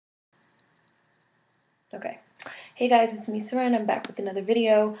Okay. Hey guys, it's me, Saran. I'm back with another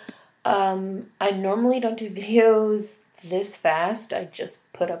video. I normally don't do videos this fast. I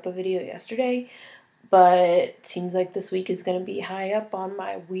just put up a video yesterday, but it seems like this week is going to be high up on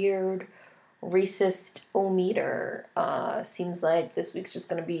my weird racist-o-meter. Seems like this week's just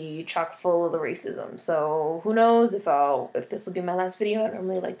going to be chock full of the racism. So who knows if this will be my last video. I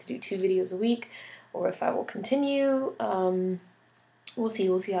normally like to do 2 videos a week, or if I will continue. We'll see.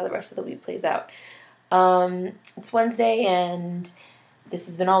 We'll see how the rest of the week plays out. It's Wednesday, and this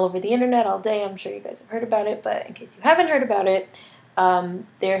has been all over the internet all day. I'm sure you guys have heard about it, but in case you haven't heard about it,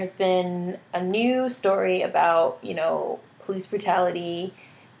 there has been a new story about, police brutality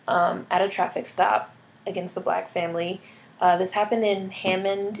at a traffic stop against a black family. This happened in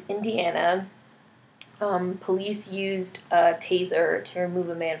Hammond, Indiana. Police used a taser to remove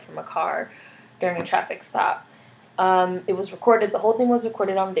a man from a car during a traffic stop. It was recorded. The whole thing was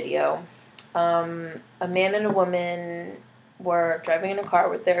recorded on video. A man and a woman were driving in a car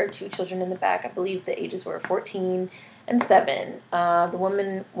with their 2 children in the back. I believe the ages were 14 and 7. The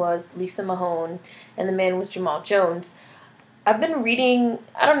woman was Lisa Mahone, and the man was Jamal Jones. I've been reading,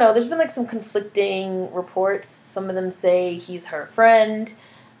 I don't know, there's been like some conflicting reports. Some of them say he's her friend.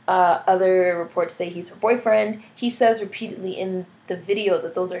 Other reports say he's her boyfriend. He says repeatedly in the video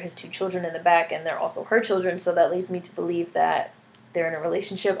that those are his 2 children in the back, and they're also her children, so that leads me to believe that they're in a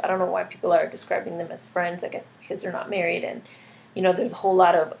relationship. I don't know why people are describing them as friends. I guess it's because they're not married, and, there's a whole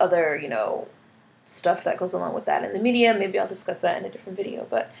lot of other, stuff that goes along with that in the media. Maybe I'll discuss that in a different video,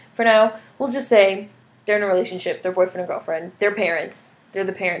 but for now, we'll just say they're in a relationship. They're boyfriend and girlfriend. They're parents. They're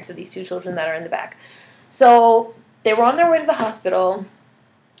the parents of these 2 children that are in the back. So they were on their way to the hospital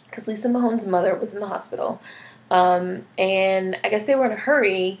because Lisa Mahone's mother was in the hospital. And I guess they were in a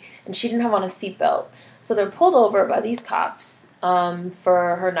hurry, and she didn't have on a seatbelt. So they're pulled over by these cops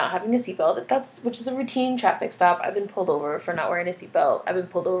for her not having a seatbelt, which is a routine traffic stop. I've been pulled over for not wearing a seatbelt. I've been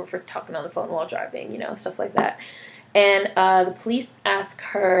pulled over for talking on the phone while driving, stuff like that. And the police ask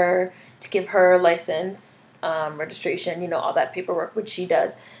her to give her license, registration, all that paperwork, which she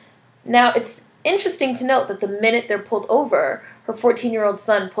does. Now, it's interesting to note that the minute they're pulled over, her 14-year-old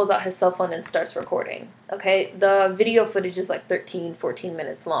son pulls out his cell phone and starts recording. Okay, the video footage is like 13, 14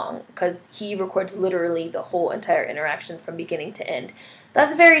 minutes long because he records literally the whole entire interaction from beginning to end.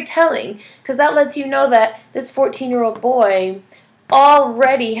 That's very telling because that lets you know that this 14-year-old boy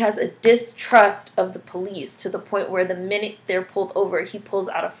already has a distrust of the police to the point where the minute they're pulled over, he pulls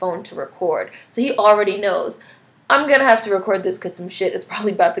out a phone to record. So he already knows, I'm going to have to record this because some shit is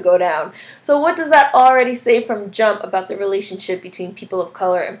probably about to go down. So what does that already say from jump about the relationship between people of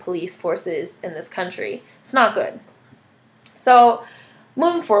color and police forces in this country? It's not good. So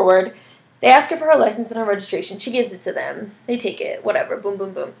moving forward, they ask her for her license and her registration. She gives it to them. They take it. Whatever. Boom,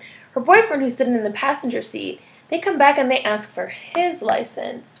 boom, boom. Her boyfriend, who's sitting in the passenger seat, they come back and they ask for his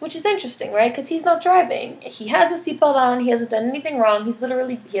license, which is interesting, right? Because he's not driving. He has a seatbelt on. He hasn't done anything wrong.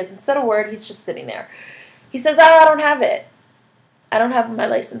 He hasn't said a word. He's just sitting there. He says, I don't have it. I don't have my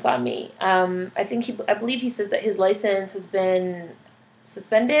license on me. I believe he says that his license has been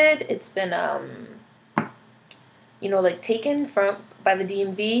suspended. It's been, taken by the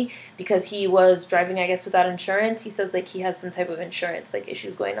DMV because he was driving, I guess, without insurance. He says, he has some type of insurance,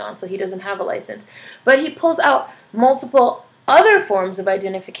 issues going on, so he doesn't have a license. But he pulls out multiple other forms of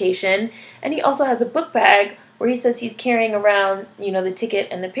identification, and he also has a book bag where he says he's carrying around, the ticket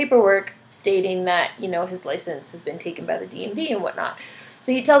and the paperwork stating that, his license has been taken by the DMV and whatnot.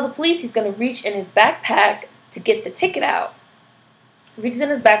 So he tells the police he's going to reach in his backpack to get the ticket out. Reaches in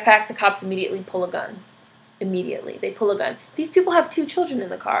his backpack, the cops immediately pull a gun. Immediately, they pull a gun. These people have 2 children in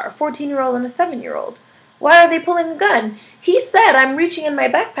the car, a 14-year-old and a 7-year-old. Why are they pulling a gun? He said, I'm reaching in my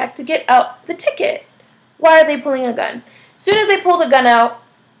backpack to get out the ticket. Why are they pulling a gun? As soon as they pull the gun out,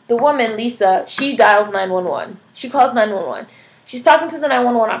 the woman, Lisa, she dials 911. She calls 911. She's talking to the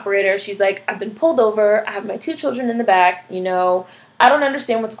 911 operator. She's like, I've been pulled over. I have my 2 children in the back. I don't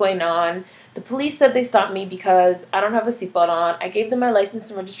understand what's going on. The police said they stopped me because I don't have a seatbelt on. I gave them my license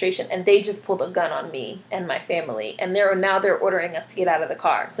and registration, and they just pulled a gun on me and my family. And they're ordering us to get out of the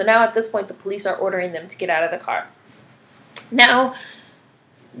car. So now at this point, the police are ordering them to get out of the car. Now,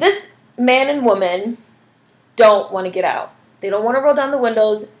 this man and woman don't want to get out. They don't want to roll down the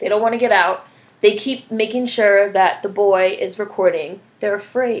windows. They don't want to get out. They keep making sure that the boy is recording. They're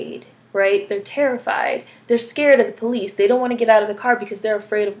afraid. right? They're terrified. They're scared of the police. They don't want to get out of the car because they're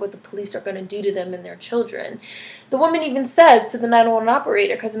afraid of what the police are going to do to them and their children. The woman even says to the 911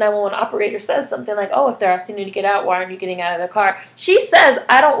 operator, because the 911 operator says something like, oh, if they're asking you to get out, why aren't you getting out of the car? She says,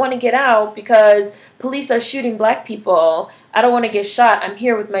 I don't want to get out because police are shooting black people. I don't want to get shot. I'm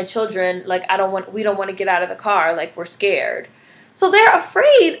here with my children. Like, we don't want to get out of the car. Like, we're scared. So they're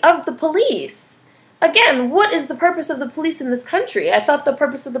afraid of the police. Again, what is the purpose of the police in this country? I thought the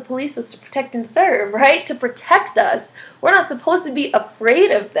purpose of the police was to protect and serve, right? To protect us. We're not supposed to be afraid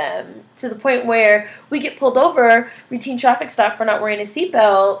of them to the point where we get pulled over, routine traffic stop for not wearing a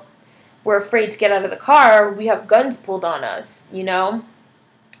seatbelt. We're afraid to get out of the car. We have guns pulled on us, you know?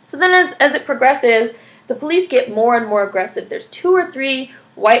 So then as it progresses, the police get more and more aggressive. There's 2 or 3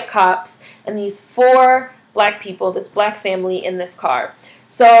 white cops and these 4 black people, this black family in this car.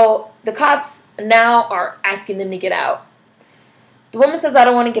 So the cops now are asking them to get out. The woman says, I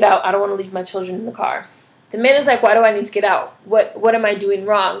don't want to get out. I don't want to leave my children in the car. The man is like, why do I need to get out? What am I doing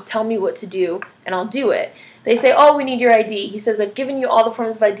wrong? Tell me what to do, and I'll do it. They say, oh, we need your ID. He says, I've given you all the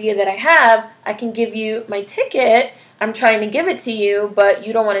forms of ID that I have. I can give you my ticket. I'm trying to give it to you, but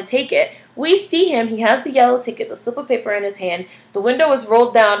you don't want to take it. We see him. He has the yellow ticket, the slip of paper in his hand. The window is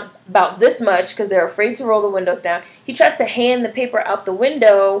rolled down about this much because they're afraid to roll the windows down. He tries to hand the paper out the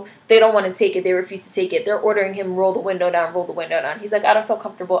window. They don't want to take it. They refuse to take it. They're ordering him, roll the window down, roll the window down. He's like, I don't feel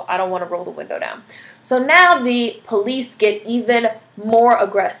comfortable. I don't want to roll the window down. So now the police get even more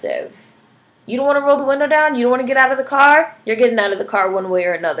aggressive. You don't want to roll the window down? You don't want to get out of the car? You're getting out of the car one way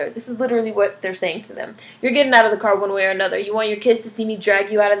or another. This is literally what they're saying to them. You're getting out of the car one way or another. You want your kids to see me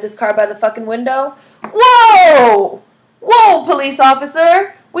drag you out of this car by the fucking window? Whoa! Whoa, police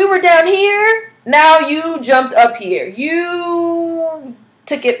officer! We were down here. Now you jumped up here. You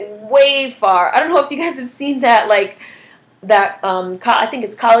took it way far. I don't know if you guys have seen that, like, I think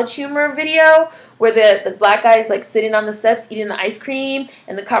it's College Humor video where the black guy is like sitting on the steps eating the ice cream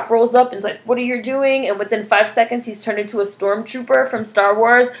and the cop rolls up and is like, what are you doing? And within 5 seconds he's turned into a stormtrooper from Star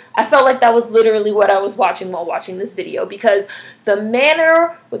Wars. I felt like that was literally what I was watching while watching this video, because the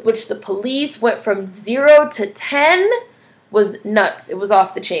manner with which the police went from 0 to 10 was nuts. It was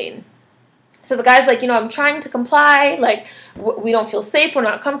off the chain. So the guy's like, I'm trying to comply. Like, we don't feel safe. We're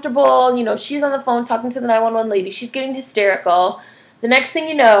not comfortable. She's on the phone talking to the 911 lady. She's getting hysterical. The next thing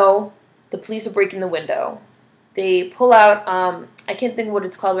you know, the police are breaking the window. They pull out, I can't think of what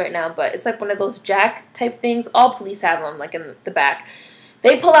it's called right now, but it's like one of those jack type things. All police have them, like in the back.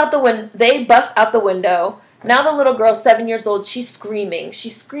 They pull out the window. They bust out the window. Now the little girl, 7 years old, she's screaming.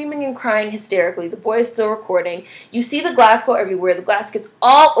 She's screaming and crying hysterically. The boy is still recording. You see the glass go everywhere. The glass gets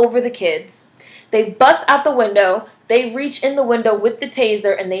all over the kids. They bust out the window. They reach in the window with the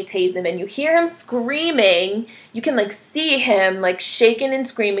taser and they tase him. And you hear him screaming. You can see him shaking and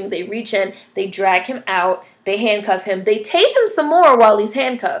screaming. They reach in. They drag him out. They handcuff him. They tase him some more while he's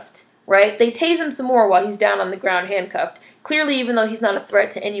handcuffed. Right? They tase him some more while he's down on the ground handcuffed. Clearly, even though he's not a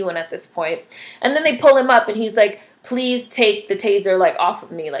threat to anyone at this point. And then they pull him up and he's like, please take the taser off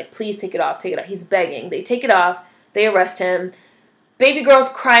of me. Please take it off. Take it off. He's begging. They take it off. They arrest him. Baby girl's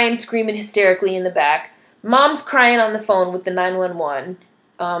crying, screaming hysterically in the back. Mom's crying on the phone with the 911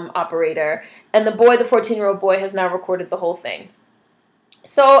 operator. And the boy, the 14-year-old boy, has now recorded the whole thing.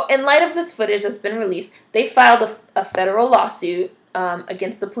 So in light of this footage that's been released, they filed a federal lawsuit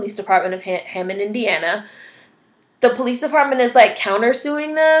against the police department of Hammond, Indiana. The police department is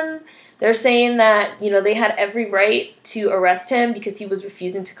countersuing them. They're saying that, they had every right to arrest him because he was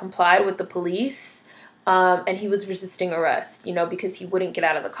refusing to comply with the police. And he was resisting arrest, because he wouldn't get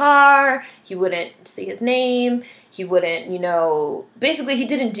out of the car, he wouldn't say his name, he wouldn't, basically he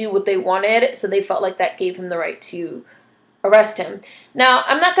didn't do what they wanted, so they felt like that gave him the right to arrest him. Now,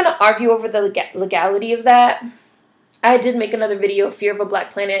 I'm not going to argue over the legality of that. I did make another video, Fear of a Black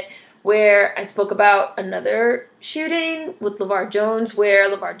Planet, where I spoke about another shooting with LeVar Jones, where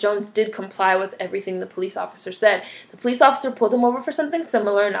LeVar Jones did comply with everything the police officer said. The police officer pulled him over for something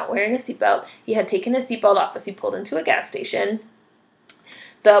similar, not wearing a seatbelt. He had taken his seatbelt off as he pulled into a gas station.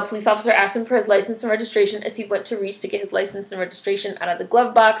 The police officer asked him for his license and registration as he went to reach to get his license and registration out of the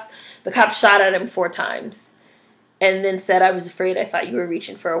glove box. The cop shot at him 4 times and then said, I was afraid, I thought you were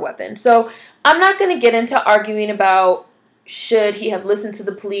reaching for a weapon. So I'm not going to get into arguing about should he have listened to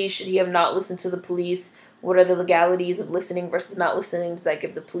the police? Should he have not listened to the police? What are the legalities of listening versus not listening? Does that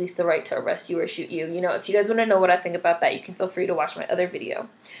give the police the right to arrest you or shoot you? If you guys want to know what I think about that, you can feel free to watch my other video.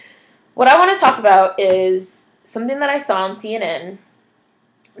 What I want to talk about is something that I saw on CNN.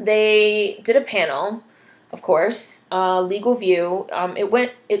 They did a panel, of course, Legal View.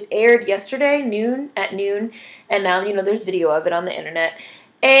 It aired yesterday at noon, and now, there's video of it on the internet.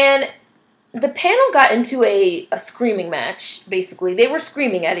 And the panel got into a screaming match, basically. They were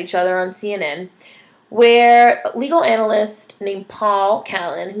screaming at each other on CNN, where a legal analyst named Paul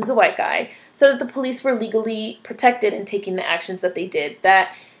Callan, who's a white guy, said that the police were legally protected in taking the actions that they did.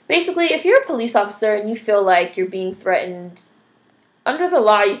 That basically, if you're a police officer and you feel like you're being threatened, under the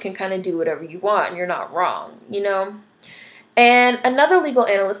law, you can kind of do whatever you want and you're not wrong, you know? And another legal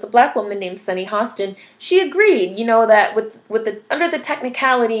analyst, a black woman named Sunny Hostin, she agreed, you know, that under the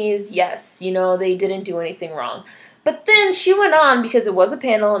technicalities, yes, you know, they didn't do anything wrong. But then she went on, because it was a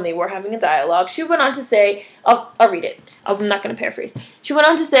panel and they were having a dialogue, she went on to say, I'll read it. I'm not going to paraphrase. She went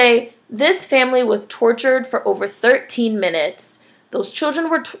on to say, this family was tortured for over 13 minutes. Those children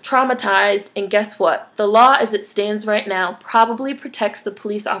were traumatized, and guess what? The law as it stands right now probably protects the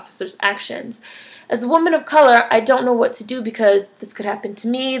police officer's actions. As a woman of color, I don't know what to do because this could happen to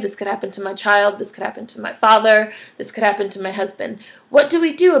me, this could happen to my child, this could happen to my father, this could happen to my husband. What do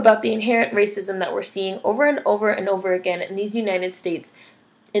we do about the inherent racism that we're seeing over and over and over again in these United States,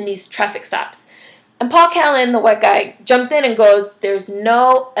 in these traffic stops? And Paul Callan, the white guy, jumped in and goes, there's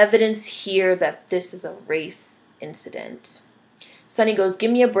no evidence here that this is a race incident. Sunny goes,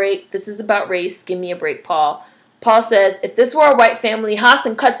 give me a break. This is about race. Give me a break, Paul. Paul says, if this were a white family,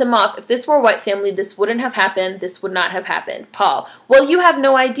 Hostin cuts him off. If this were a white family, this wouldn't have happened. This would not have happened. Paul, well, you have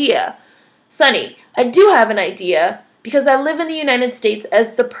no idea. Sunny, I do have an idea because I live in the United States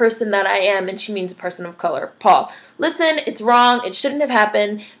as the person that I am, and she means a person of color. Paul, listen, it's wrong. It shouldn't have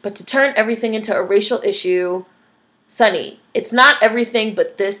happened, but to turn everything into a racial issue, Sunny, it's not everything,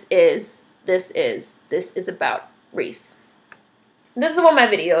 but this is about race. This is what my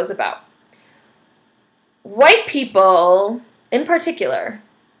video is about. White people, in particular,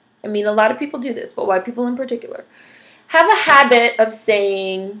 I mean, a lot of people do this, but white people in particular, have a habit of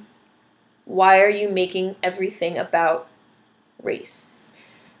saying, why are you making everything about race?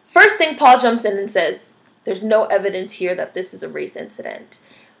 First thing, Paul jumps in and says, there's no evidence here that this is a race incident.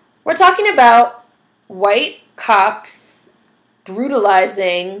 We're talking about white cops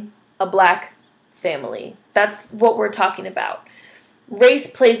brutalizing a black family. That's what we're talking about. Race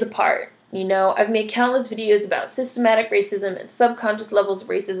plays a part. You know, I've made countless videos about systematic racism and subconscious levels of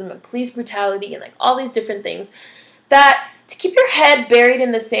racism and police brutality and like all these different things, that to keep your head buried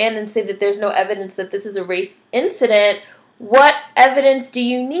in the sand and say that there's no evidence that this is a race incident, what evidence do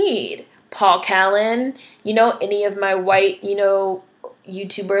you need? Paul Callan, you know, any of my white, you know,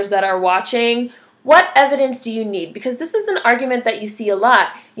 YouTubers that are watching, what evidence do you need? Because this is an argument that you see a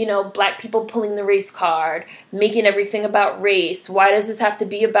lot. You know, black people pulling the race card, making everything about race. Why does this have to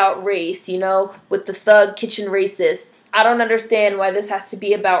be about race? You know, with the thug kitchen racists. I don't understand why this has to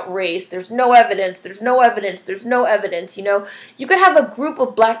be about race. There's no evidence. There's no evidence. There's no evidence. You know, you could have a group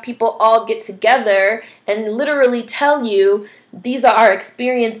of black people all get together and literally tell you these are our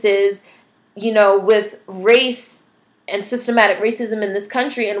experiences, you know, with race and systematic racism in this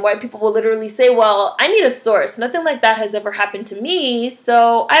country, and white people will literally say, well, I need a source. Nothing like that has ever happened to me,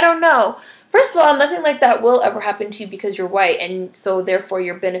 so I don't know. First of all, nothing like that will ever happen to you because you're white, and so therefore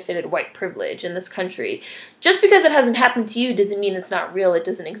you're benefited white privilege in this country. Just because it hasn't happened to you doesn't mean it's not real. It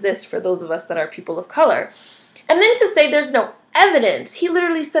doesn't exist for those of us that are people of color. And then to say there's no evidence. He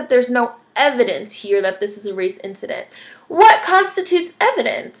literally said there's no evidence here that this is a race incident. What constitutes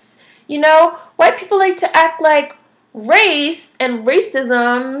evidence? You know, white people like to act like race and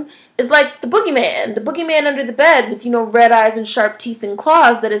racism is like the boogeyman under the bed with, you know, red eyes and sharp teeth and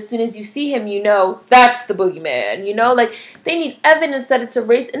claws that as soon as you see him, you know, that's the boogeyman, you know? Like, they need evidence that it's a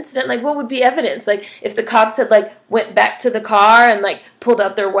race incident. Like, what would be evidence? Like, if the cops had, like, went back to the car and, like, pulled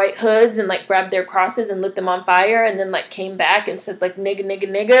out their white hoods and, like, grabbed their crosses and lit them on fire and then, like, came back and said, like, nigga, nigga,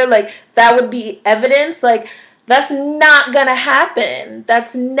 nigga, like, that would be evidence? Like, that's not gonna happen.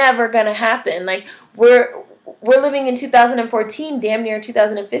 That's never gonna happen. Like, we're living in 2014, damn near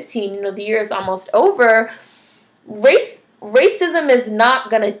 2015, you know, the year is almost over. Racism is not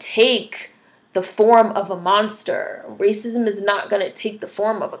going to take the form of a monster. Racism is not going to take the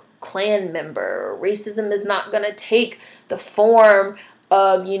form of a Klan member. Racism is not going to take the form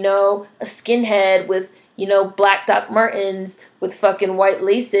of, you know, a skinhead with, you know, black Doc Martens with fucking white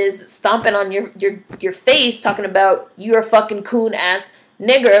laces stomping on your face talking about you're a fucking coon-ass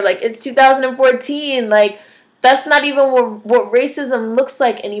nigger. Like, it's 2014, like, that's not even what racism looks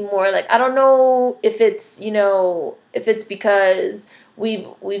like anymore. Like, I don't know if it's, you know, if it's because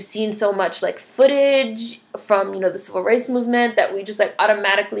we've seen so much, like, footage from, you know, the civil rights movement that we just, like,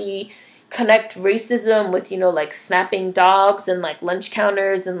 automatically connect racism with, you know, like, snapping dogs and, like, lunch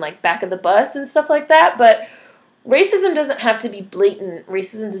counters and, like, back of the bus and stuff like that. But racism doesn't have to be blatant.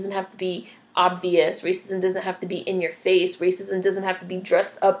 Racism doesn't have to be obvious. Racism doesn't have to be in your face. Racism doesn't have to be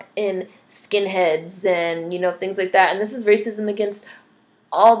dressed up in skinheads and, you know, things like that. And this is racism against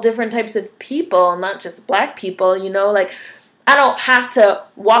all different types of people, not just black people, you know, like, I don't have to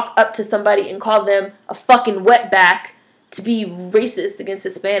walk up to somebody and call them a fucking wetback to be racist against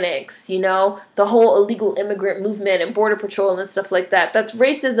Hispanics, you know, the whole illegal immigrant movement and border patrol and stuff like that. That's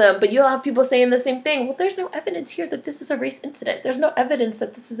racism, but you'll have people saying the same thing. Well, there's no evidence here that this is a race incident. There's no evidence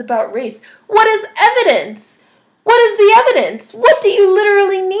that this is about race. What is evidence? What is the evidence? What do you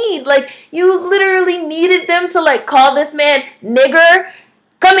literally need? Like, you literally needed them to, like, call this man nigger?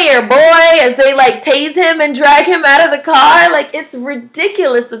 Come here, boy, as they, like, tase him and drag him out of the car. Like, it's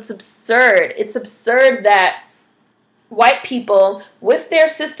ridiculous. It's absurd. It's absurd that white people, with their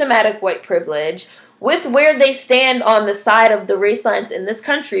systematic white privilege, with where they stand on the side of the race lines in this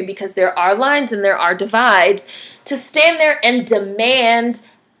country, because there are lines and there are divides, to stand there and demand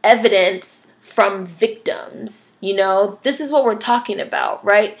evidence from victims. You know, this is what we're talking about,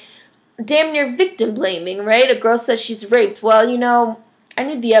 right? Damn near victim blaming, right? A girl says she's raped. Well, you know, I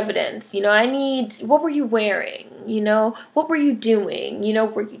need the evidence. You know, I need, what were you wearing? You know, what were you doing? You know,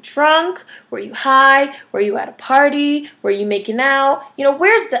 were you drunk? Were you high? Were you at a party? Were you making out? You know,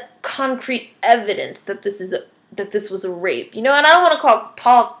 where's the concrete evidence that this was a rape? You know, and I don't want to call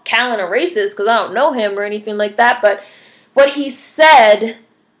Paul Callan a racist because I don't know him or anything like that, but what he said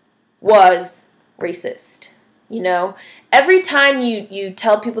was racist. You know, every time you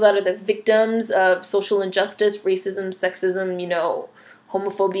tell people that are the victims of social injustice, racism, sexism, you know,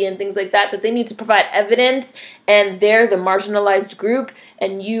 homophobia and things like that, that they need to provide evidence, and they're the marginalized group,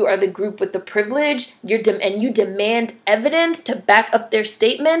 and you are the group with the privilege, and you demand evidence to back up their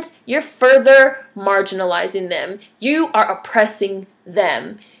statements, you're further marginalizing them. You are oppressing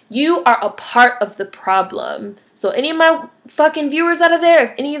them. You are a part of the problem. So any of my fucking viewers out of there,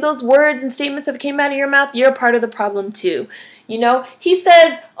 if any of those words and statements have came out of your mouth, you're a part of the problem too. You know, he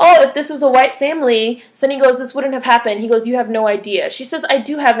says, oh, if this was a white family, Sunny goes, this wouldn't have happened. He goes, you have no idea. She says, I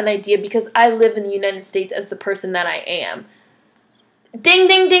do have an idea because I live in the United States as the person that I am. Ding,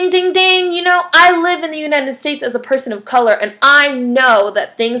 ding, ding, ding, ding. You know, I live in the United States as a person of color, and I know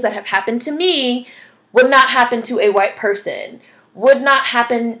that things that have happened to me would not happen to a white person, would not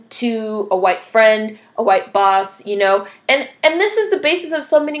happen to a white friend, a white boss, you know. And this is the basis of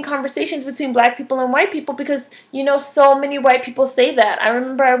so many conversations between black people and white people because, you know, so many white people say that. I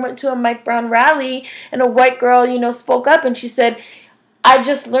remember I went to a Mike Brown rally and a white girl, you know, spoke up and she said, I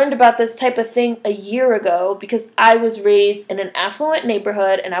just learned about this type of thing a year ago because I was raised in an affluent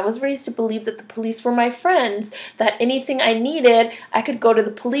neighborhood and I was raised to believe that the police were my friends, that anything I needed, I could go to the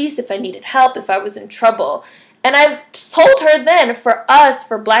police if I needed help, if I was in trouble. And I told her then, for us,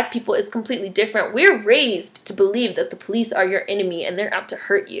 for black people, it's completely different. We're raised to believe that the police are your enemy and they're out to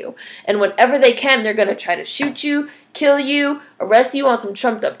hurt you. And whenever they can, they're going to try to shoot you, kill you, arrest you on some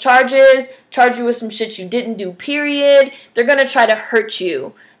trumped up charges, charge you with some shit you didn't do, period. They're going to try to hurt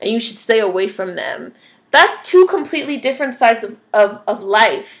you, and you should stay away from them. That's two completely different sides of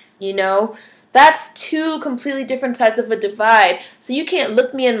life, you know? That's two completely different sides of a divide. So you can't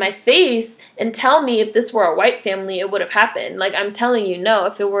look me in my face and tell me if this were a white family, it would have happened. Like, I'm telling you, no,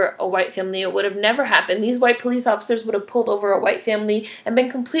 if it were a white family, it would have never happened. These white police officers would have pulled over a white family and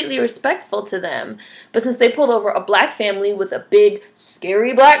been completely respectful to them. But since they pulled over a black family with a big,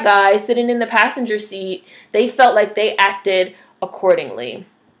 scary black guy sitting in the passenger seat, they felt like they acted accordingly.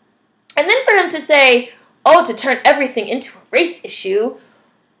 And then for him to say, oh, to turn everything into a race issue,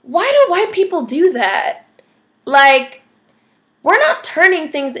 why do white people do that? Like, we're not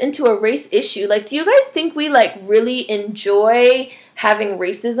turning things into a race issue. Like, do you guys think we, like, really enjoy having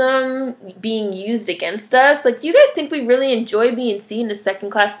racism being used against us? Like, do you guys think we really enjoy being seen as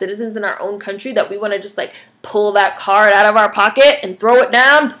second-class citizens in our own country, that we want to just, like, pull that card out of our pocket and throw it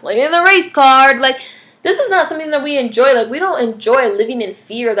down, play the race card? Like, this is not something that we enjoy. Like, we don't enjoy living in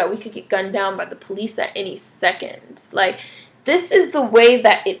fear that we could get gunned down by the police at any second. Like, this is the way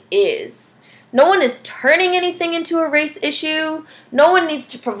that it is. No one is turning anything into a race issue. No one needs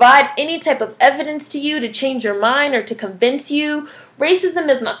to provide any type of evidence to you to change your mind or to convince you. Racism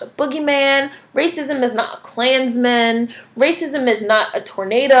is not the boogeyman. Racism is not a Klansman. Racism is not a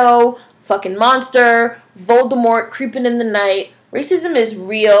tornado, fucking monster, Voldemort creeping in the night. Racism is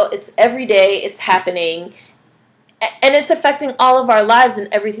real. It's every day. It's happening. And it's affecting all of our lives and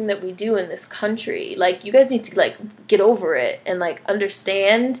everything that we do in this country. Like, you guys need to, like, get over it and, like,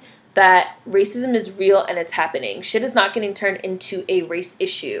 understand that racism is real and it's happening. Shit is not getting turned into a race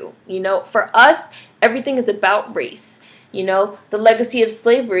issue. You know, for us, everything is about race. You know, the legacy of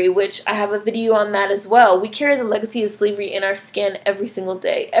slavery, which I have a video on that as well. We carry the legacy of slavery in our skin every single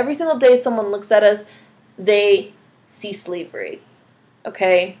day. Every single day someone looks at us, they see slavery.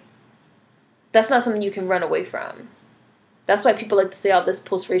 Okay? That's not something you can run away from. That's why people like to say all this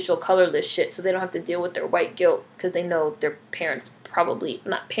post-racial colorless shit, so they don't have to deal with their white guilt, because they know their parents probably,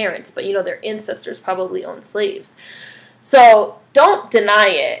 not parents, but you know, their ancestors probably owned slaves. So don't deny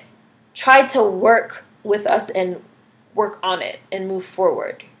it. Try to work with us and work on it and move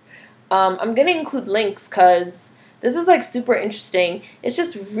forward. I'm going to include links because this is like super interesting. It's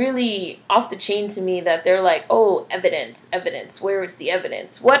just really off the chain to me that they're like, oh, evidence, evidence. Where is the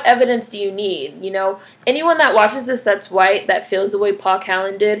evidence? What evidence do you need? You know, anyone that watches this that's white, that feels the way Paul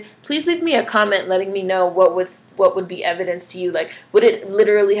Callan did, please leave me a comment letting me know what would be evidence to you. Like, would it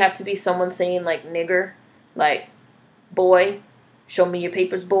literally have to be someone saying like nigger? Like, boy? Show me your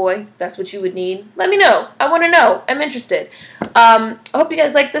papers, boy. That's what you would need. Let me know. I want to know. I'm interested. I hope you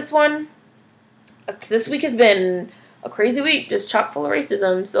guys like this one. This week has been a crazy week, just chock full of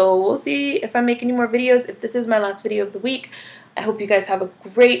racism. So we'll see if I make any more videos. If this is my last video of the week, I hope you guys have a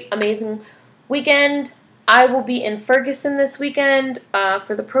great, amazing weekend. I will be in Ferguson this weekend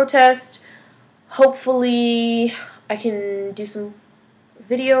for the protest. Hopefully, I can do some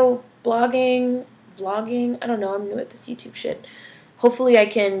video vlogging. I don't know. I'm new at this YouTube shit. Hopefully I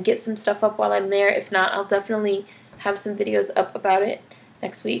can get some stuff up while I'm there. If not, I'll definitely have some videos up about it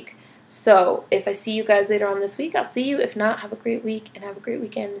next week. So if I see you guys later on this week, I'll see you. If not, have a great week and have a great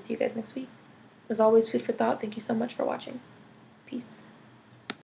weekend. See you guys next week. As always, food for thought. Thank you so much for watching. Peace.